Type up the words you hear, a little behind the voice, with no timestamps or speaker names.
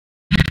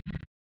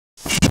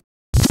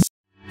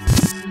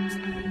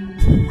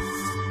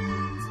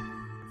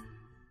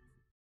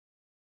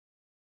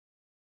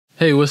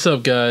Hey, what's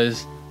up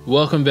guys?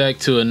 Welcome back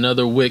to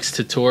another Wix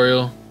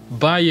tutorial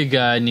by your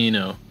guy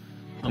Nino.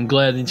 I'm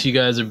glad that you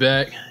guys are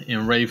back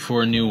and ready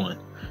for a new one.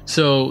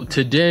 So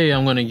today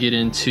I'm going to get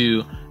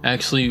into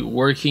actually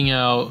working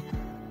out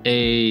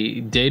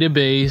a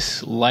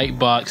database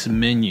Lightbox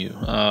menu.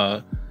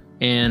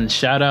 And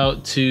shout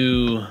out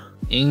to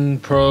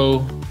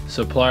Ingpro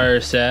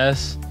Supplier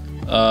SaaS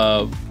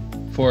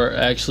for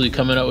actually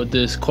coming up with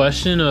this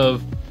question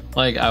of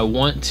like, I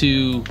want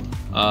to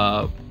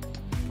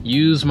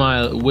use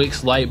my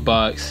Wix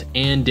Lightbox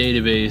and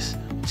database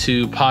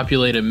to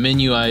populate a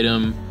menu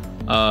item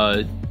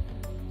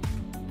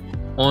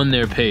on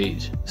their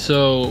page.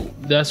 So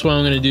that's what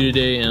I'm going to do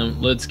today,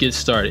 and let's get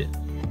started.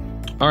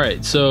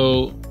 Alright,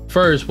 so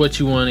first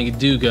what you want to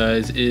do,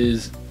 guys,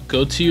 is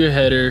go to your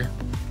header,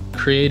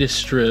 create a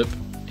strip,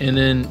 and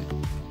then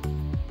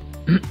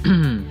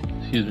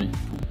excuse me,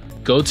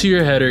 go to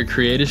your header,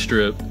 create a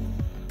strip,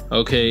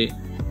 okay,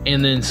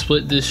 and then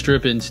split this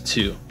strip into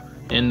two.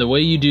 And the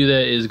way you do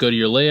that is go to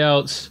your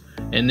layouts,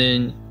 and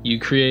then you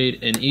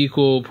create an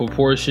equal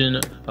proportion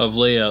of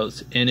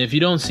layouts. And if you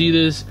don't see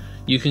this,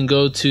 you can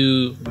go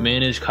to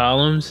manage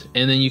columns,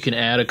 and then you can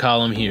add a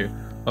column here.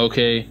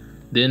 Okay,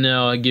 then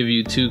now I give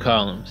you two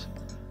columns.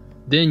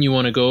 Then you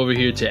want to go over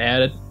here to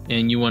add it,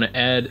 and you want to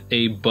add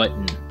a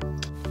button.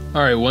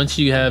 Alright, once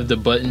you have the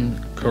button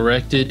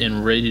corrected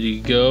and ready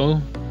to go,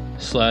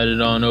 slide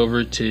it on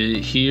over to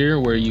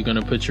here where you're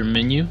going to put your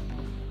menu.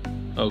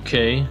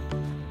 Okay,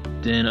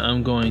 then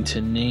I'm going to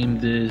name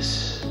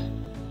this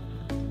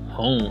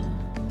home.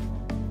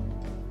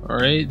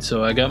 Alright,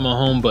 so I got my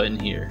home button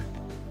here,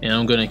 and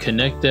I'm going to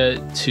connect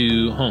that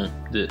to home,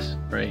 this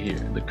right here,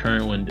 the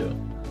current window.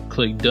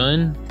 Click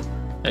done,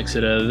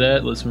 exit out of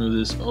that. Let's move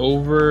this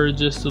over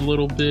just a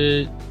little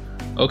bit.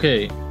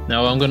 Okay,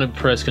 now I'm going to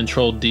press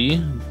Control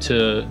D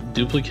to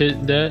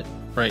duplicate that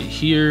right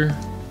here,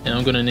 and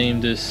I'm going to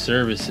name this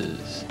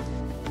services.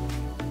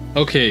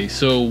 Okay,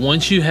 so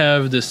once you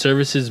have the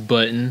services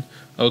button,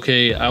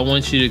 okay, I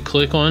want you to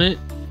click on it,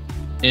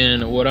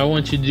 and what I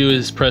want you to do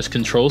is press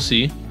Control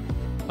C,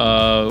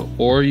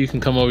 or you can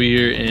come over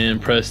here and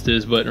press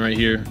this button right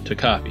here to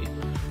copy.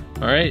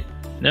 Alright,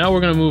 now we're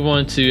going to move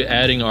on to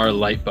adding our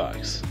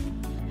lightbox.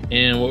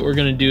 And what we're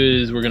going to do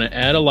is we're going to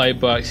add a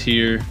lightbox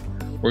here.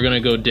 We're going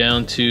to go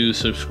down to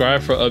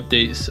subscribe for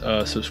updates,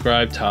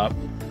 subscribe top.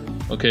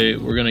 Okay,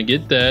 we're going to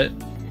get that.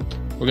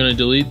 We're going to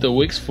delete the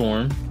Wix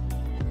form,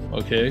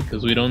 okay,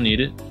 because we don't need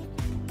it.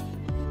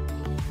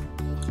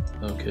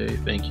 Okay,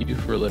 thank you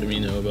for letting me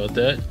know about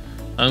that.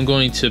 I'm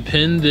going to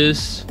pin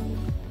this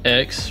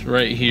X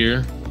right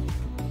here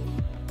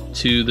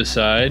to the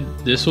side.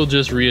 This will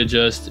just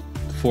readjust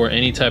for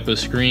any type of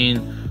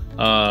screen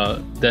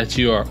that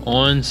you are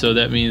on. So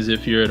that means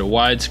if you're at a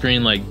wide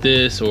screen like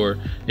this, or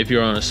if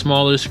you're on a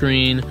smaller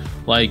screen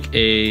like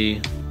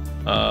a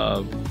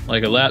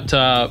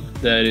laptop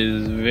that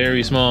is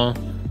very small,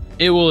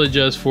 it will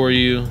adjust for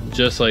you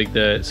just like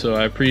that. So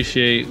I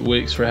appreciate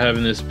Wix for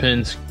having this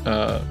pin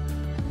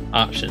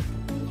option.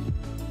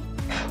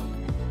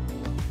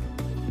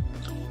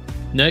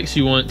 Next,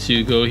 you want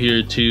to go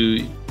here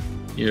to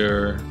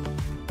your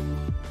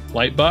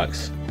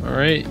lightbox,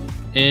 alright,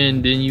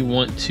 and then you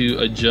want to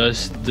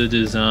adjust the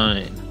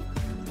design.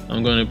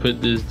 I'm going to put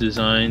this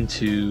design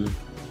to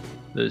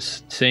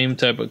this same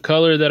type of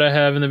color that I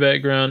have in the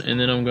background, and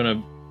then I'm going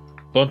to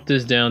bump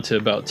this down to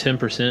about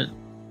 10%.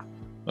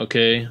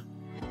 Okay,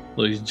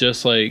 looks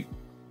just like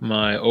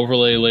my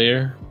overlay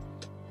layer.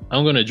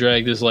 I'm going to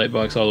drag this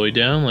lightbox all the way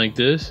down like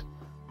this,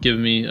 give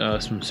me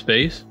some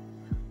space.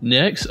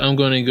 Next, I'm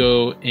going to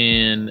go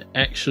and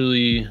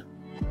actually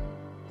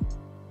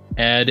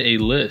add a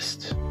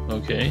list,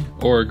 okay,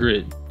 or a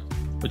grid,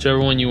 whichever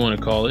one you want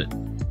to call it.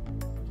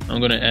 I'm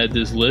going to add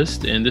this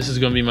list, and this is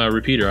going to be my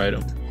repeater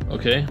item,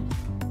 okay.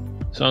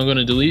 So I'm going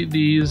to delete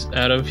these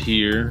out of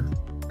here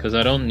because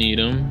I don't need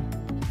them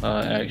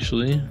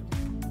actually.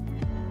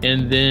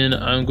 And then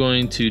I'm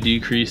going to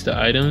decrease the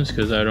items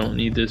because I don't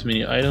need this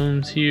many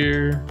items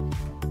here.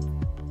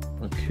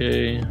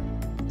 Okay.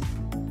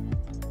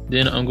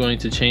 Then I'm going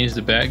to change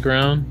the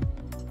background,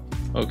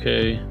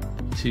 okay,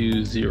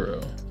 to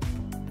 0.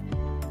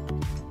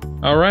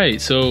 Alright,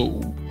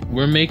 so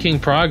we're making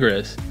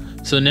progress.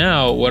 So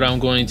now what I'm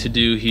going to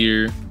do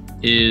here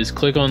is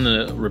click on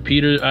the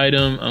repeater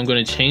item. I'm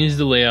going to change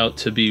the layout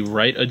to be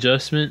right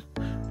adjustment,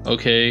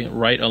 okay,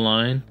 right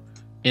align.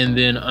 And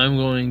then I'm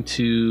going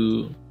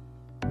to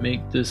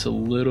make this a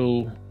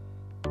little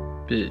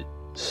bit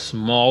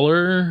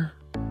smaller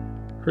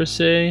per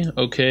se,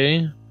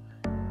 okay.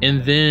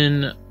 And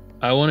then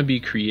I want to be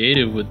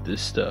creative with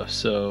this stuff,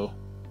 so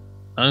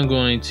I'm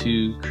going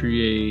to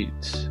create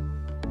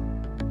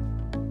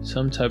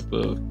some type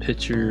of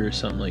picture or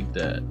something like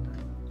that.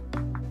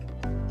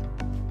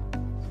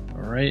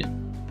 Alright,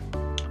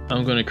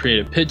 I'm going to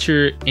create a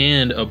picture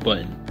and a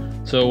button.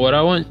 So what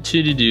I want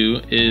you to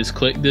do is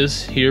click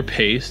this here,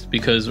 paste,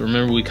 because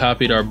remember we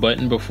copied our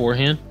button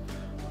beforehand.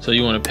 So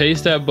you want to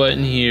paste that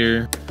button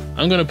here.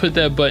 I'm going to put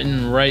that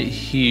button right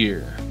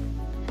here.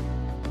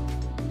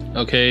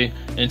 Okay,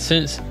 and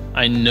since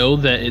I know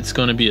that it's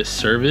going to be a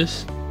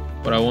service.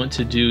 What I want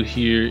to do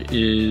here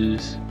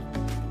is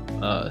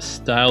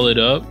style it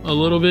up a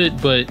little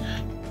bit, but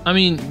I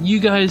mean, you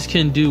guys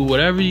can do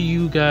whatever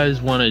you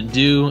guys want to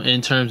do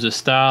in terms of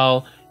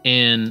style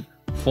and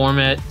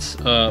formats,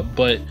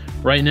 but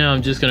right now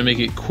I'm just going to make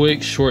it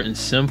quick, short, and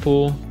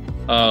simple.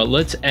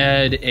 Let's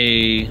add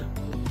a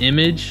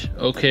image,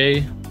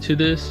 okay, to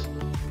this.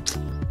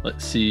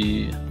 Let's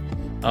see,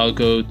 I'll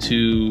go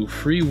to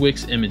free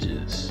Wix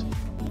images.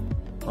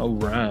 All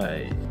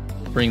right,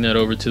 bring that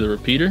over to the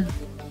repeater.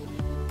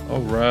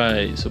 All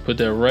right, so put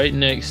that right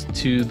next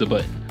to the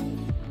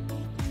button.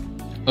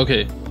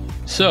 Okay,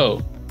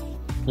 so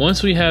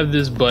once we have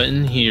this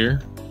button here,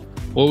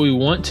 what we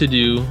want to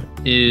do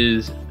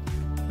is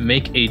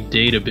make a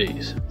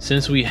database.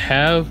 Since we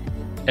have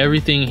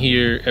everything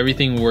here,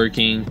 everything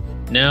working,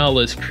 now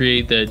let's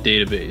create that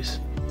database.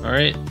 All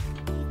right,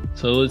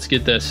 so let's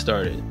get that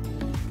started.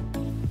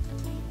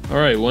 All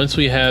right, once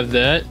we have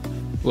that,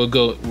 we'll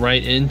go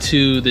right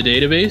into the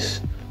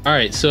database. All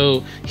right,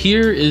 so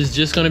here is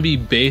just going to be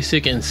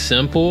basic and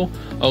simple.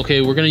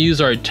 Okay, we're going to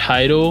use our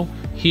title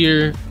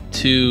here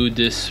to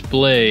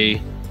display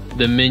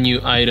the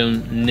menu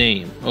item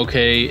name.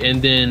 Okay,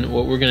 and then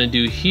what we're going to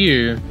do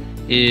here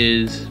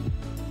is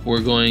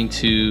we're going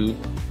to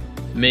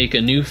make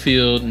a new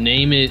field,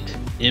 name it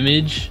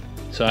image.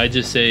 So I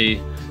just say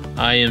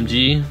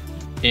img,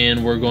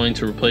 and we're going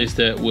to replace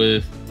that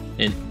with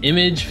an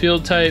image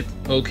field type.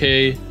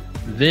 Okay,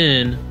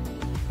 then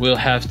we'll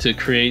have to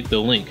create the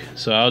link.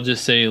 So I'll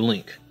just say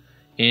link,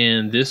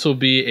 and this will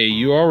be a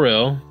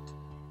URL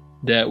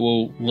that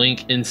will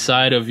link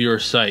inside of your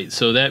site.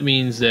 So that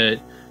means that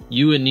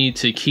you would need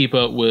to keep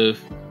up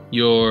with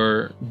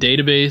your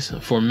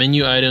database for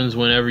menu items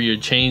whenever you're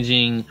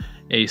changing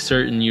a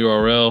certain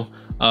URL.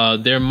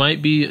 There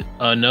might be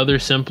another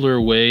simpler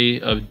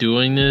way of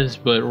doing this,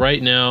 but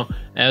right now,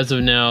 as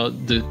of now,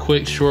 the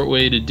quick short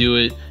way to do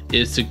it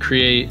is to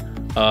create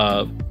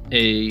a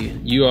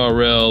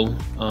URL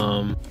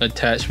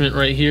attachment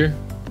right here.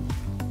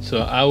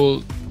 So I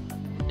will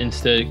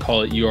instead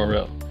call it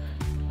URL.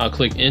 I'll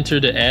click enter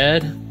to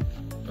add.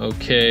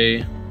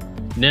 Okay,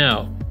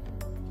 now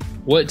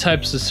what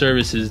types of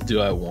services do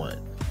I want?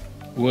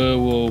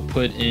 We'll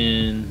put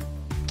in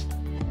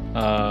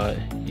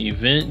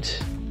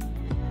event,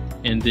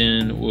 and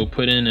then we'll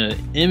put in an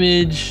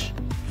image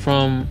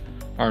from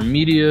our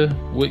media,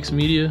 Wix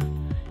media.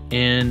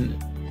 And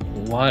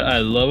what I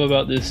love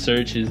about this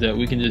search is that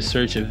we can just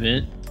search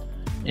event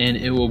and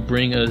it will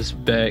bring us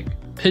back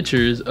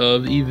pictures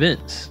of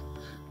events.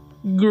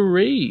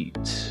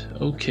 Great.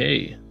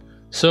 Okay,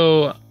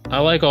 so I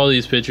like all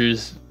these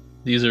pictures.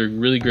 These are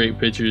really great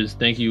pictures.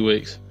 Thank you,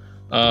 Wix.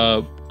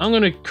 I'm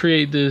gonna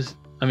create this,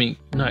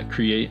 not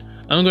create,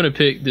 I'm gonna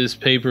pick this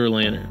paper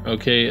lantern.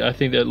 Okay, I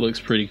think that looks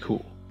pretty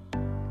cool.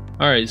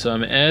 All right, so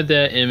I'm gonna add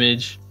that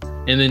image,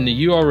 and then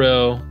the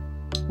URL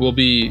will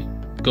be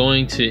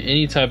going to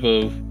any type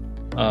of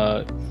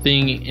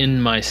thing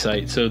in my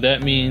site. So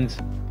that means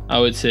I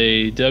would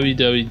say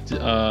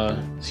http,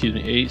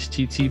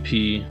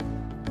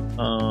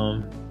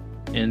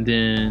 and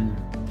then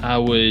I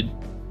would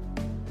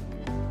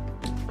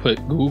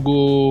put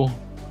google.com.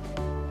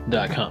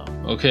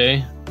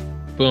 Okay,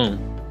 boom,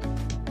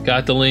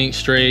 got the link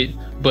straight.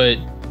 But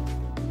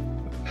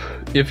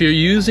if you're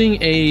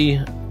using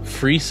a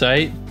free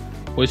site,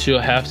 what you'll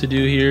have to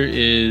do here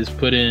is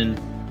put in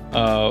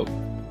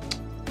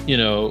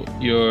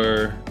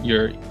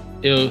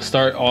it'll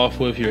start off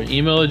with your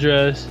email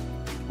address,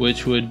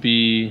 which would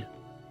be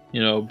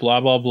blah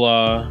blah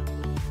blah.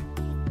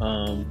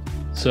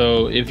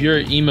 So if your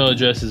email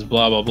address is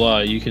blah blah blah,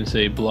 you can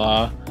say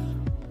blah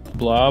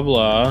blah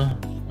blah.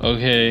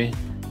 Okay,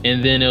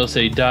 and then it'll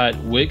say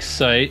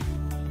 .wixsite.com/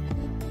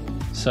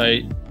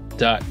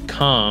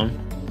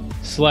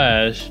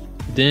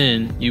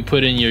 then you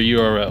put in your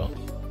URL.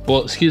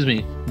 Well, excuse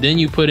me, then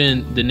you put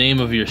in the name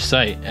of your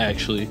site,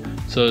 actually.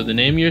 So the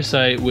name of your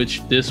site,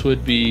 which this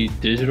would be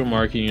digital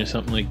marketing or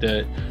something like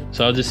that.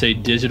 So I'll just say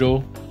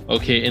digital.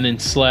 Okay, and then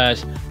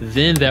 /,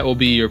 then that will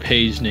be your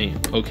page name.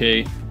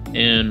 Okay,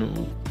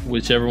 and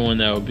whichever one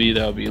that would be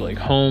like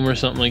home or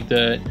something like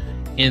that.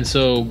 And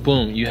so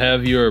boom, you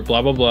have your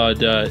blah blah blah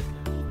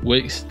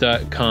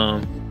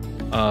 .wix.com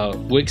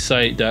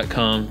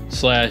wixsite.com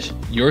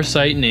 / your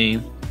site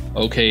name.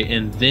 Okay,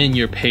 and then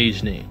your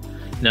page name.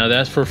 Now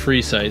that's for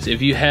free sites.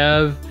 If you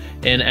have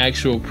an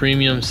actual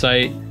premium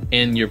site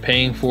and you're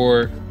paying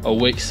for a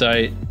Wix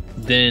site,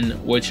 then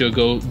what you'll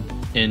go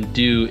and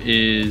do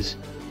is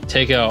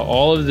take out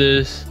all of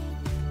this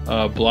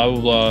blah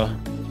blah blah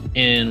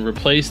and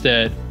replace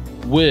that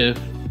with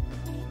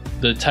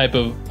the type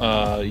of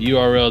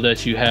URL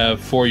that you have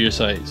for your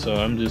site. So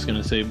I'm just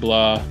gonna say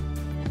blah.com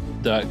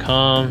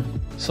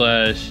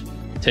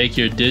 / take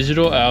your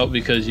digital out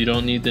because you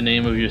don't need the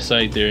name of your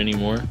site there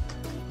anymore,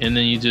 and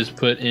then you just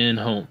put in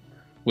home,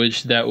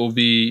 which that will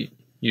be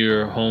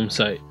your home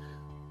site.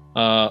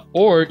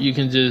 Or you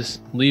can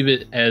just leave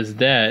it as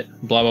that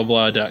blah blah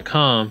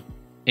blah.com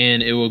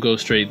and it will go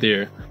straight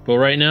there. But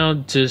right now,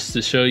 just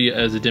to show you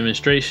as a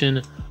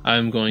demonstration,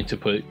 I'm going to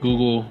put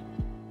google.com.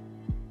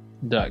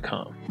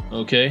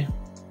 Okay,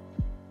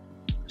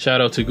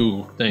 shout out to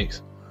Google,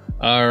 thanks.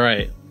 All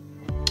right,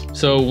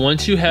 so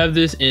once you have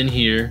this in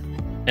here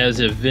as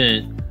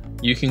event,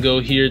 you can go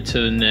here to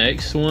the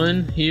next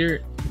one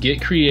here,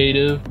 get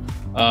creative.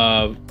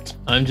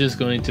 I'm just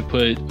going to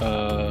put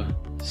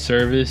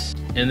service,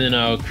 and then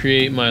I'll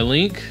create my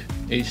link,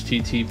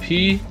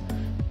 HTTP.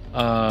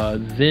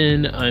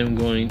 Then I'm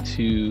going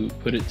to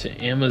put it to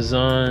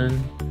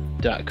Amazon.com.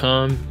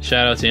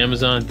 Shout out to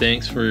Amazon,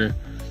 thanks for,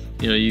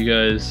 you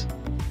guys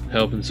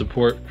help and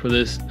support for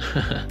this.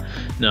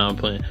 No, I'm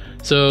playing.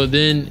 So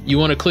then you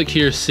want to click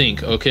here,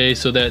 sync, okay,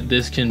 so that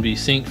this can be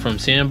synced from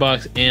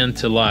Sandbox and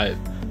to live.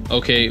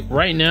 Okay,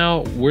 right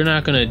now we're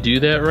not going to do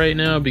that right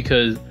now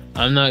because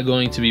I'm not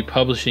going to be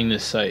publishing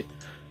this site.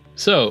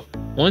 So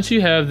once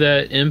you have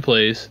that in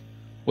place,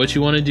 what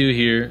you want to do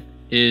here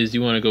is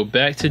you want to go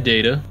back to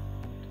data.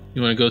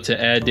 You want to go to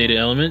add data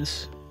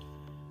elements,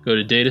 go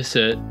to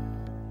dataset,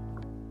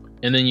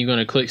 and then you're going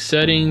to click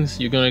settings.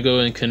 You're going to go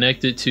and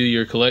connect it to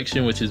your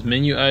collection, which is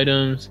menu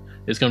items.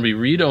 It's going to be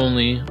read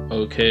only,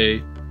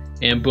 okay,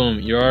 and boom,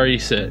 you're already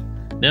set.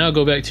 Now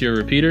go back to your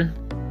repeater.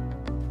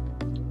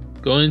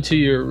 Go into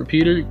your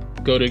repeater,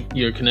 go to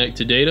your connect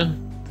to data.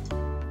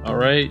 All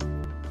right,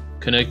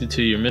 connect it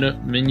to your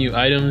menu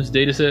items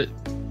dataset,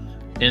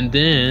 and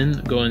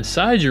then go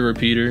inside your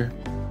repeater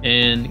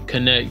and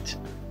connect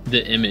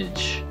the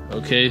image.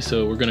 Okay,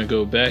 so we're gonna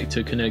go back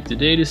to connect the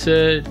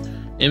dataset.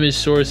 Image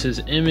source is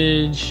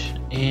image,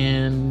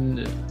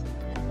 and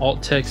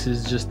alt text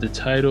is just the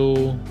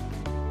title.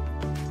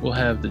 We'll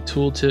have the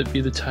tooltip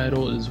be the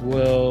title as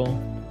well,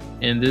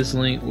 and this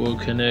link will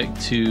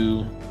connect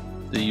to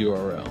the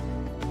URL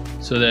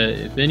so that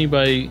if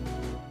anybody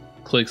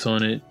clicks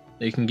on it,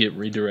 they can get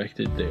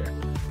redirected there.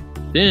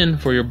 Then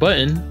for your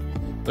button,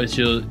 what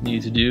you'll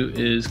need to do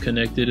is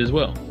connect it as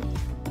well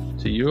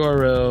to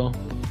URL,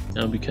 and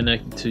it'll be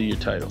connected to your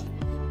title.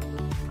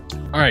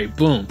 All right,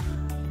 boom,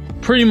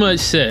 pretty much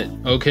set.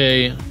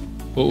 Okay,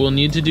 what we'll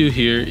need to do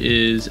here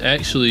is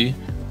actually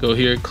go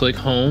here, click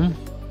home,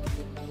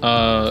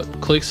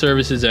 click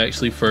services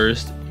actually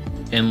first,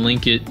 and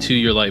link it to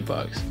your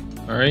Lightbox.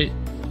 All right,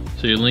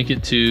 so you link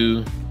it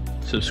to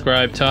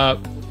subscribe top,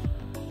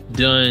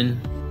 done.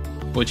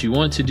 What you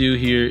want to do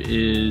here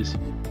is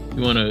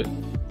you want to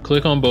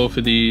click on both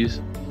of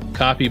these,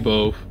 copy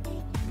both,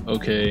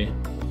 okay,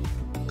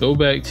 go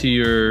back to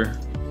your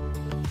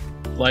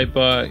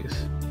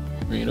Lightbox,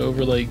 bring it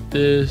over like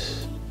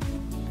this,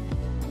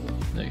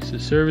 next to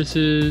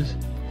services,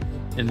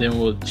 and then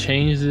we'll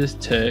change this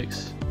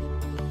text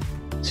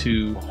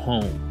to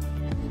home.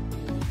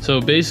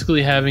 So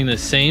basically having the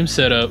same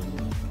setup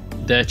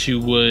that you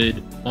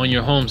would on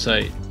your home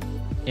site.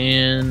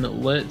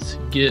 And let's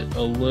get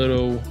a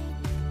little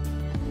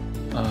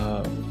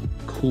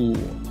cool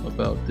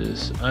about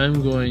this.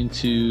 I'm going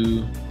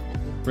to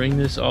bring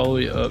this all the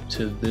way up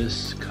to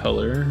this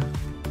color,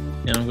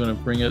 and I'm going to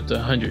bring it up to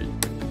 100.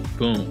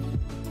 Boom.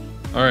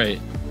 All right,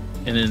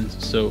 and then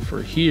so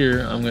for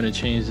here I'm going to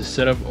change the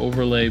setup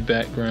overlay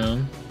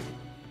background.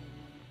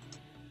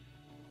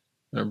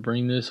 I'm going to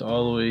bring this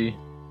all the way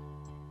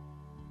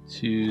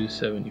to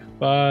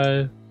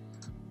 75,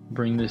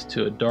 bring this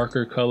to a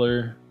darker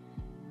color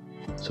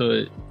so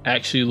it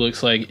actually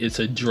looks like it's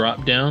a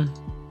drop down.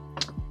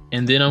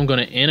 And then I'm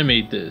going to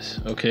animate this,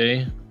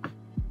 okay?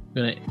 I'm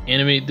going to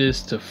animate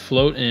this to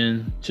float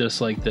in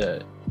just like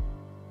that.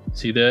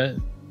 See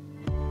that?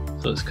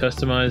 So let's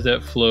customize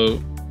that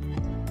float.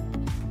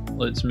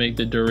 Let's make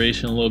the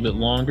duration a little bit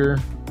longer,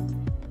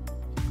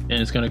 and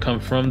it's going to come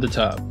from the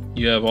top.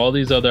 You have all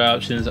these other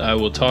options. I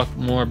will talk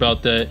more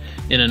about that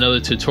in another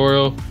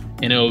tutorial,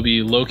 and it will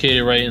be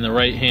located right in the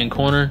right hand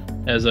corner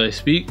as I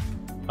speak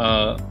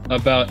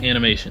about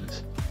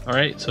animations. All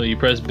right, so you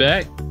press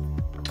back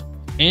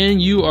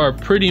and you are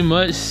pretty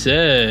much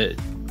set.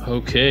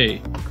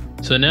 Okay,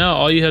 so now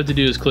all you have to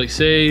do is click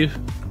save.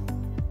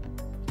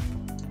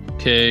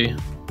 Okay,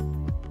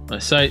 my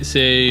site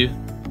saved,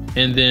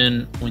 and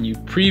then when you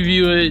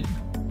preview it,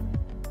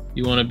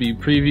 you want to be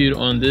previewed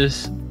on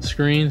this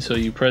screen, so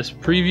you press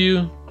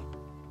preview.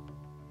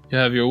 You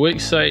have your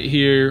Wix site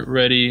here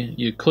ready.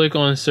 You click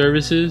on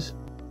services,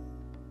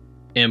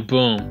 and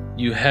boom,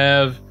 you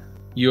have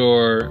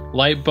your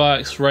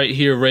Lightbox right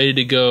here ready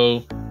to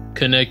go,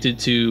 connected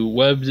to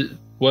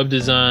web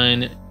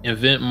design,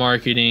 event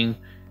marketing,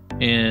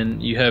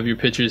 and you have your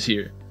pictures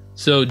here.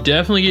 So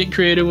definitely get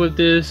creative with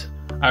this.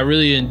 I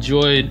really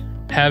enjoyed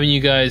having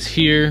you guys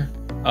here.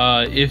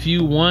 If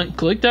you want,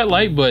 click that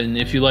like button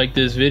if you like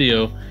this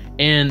video,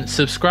 and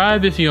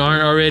subscribe if you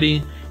aren't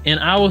already, and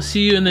I will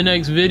see you in the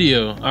next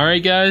video. All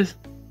right, guys,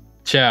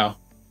 ciao.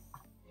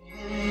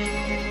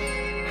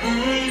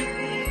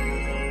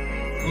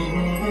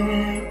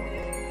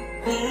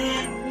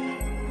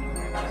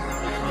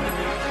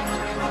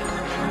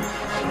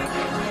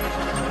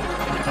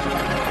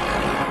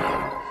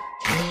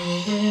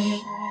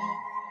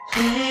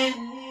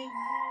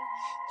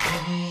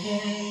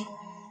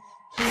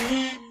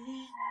 Hey.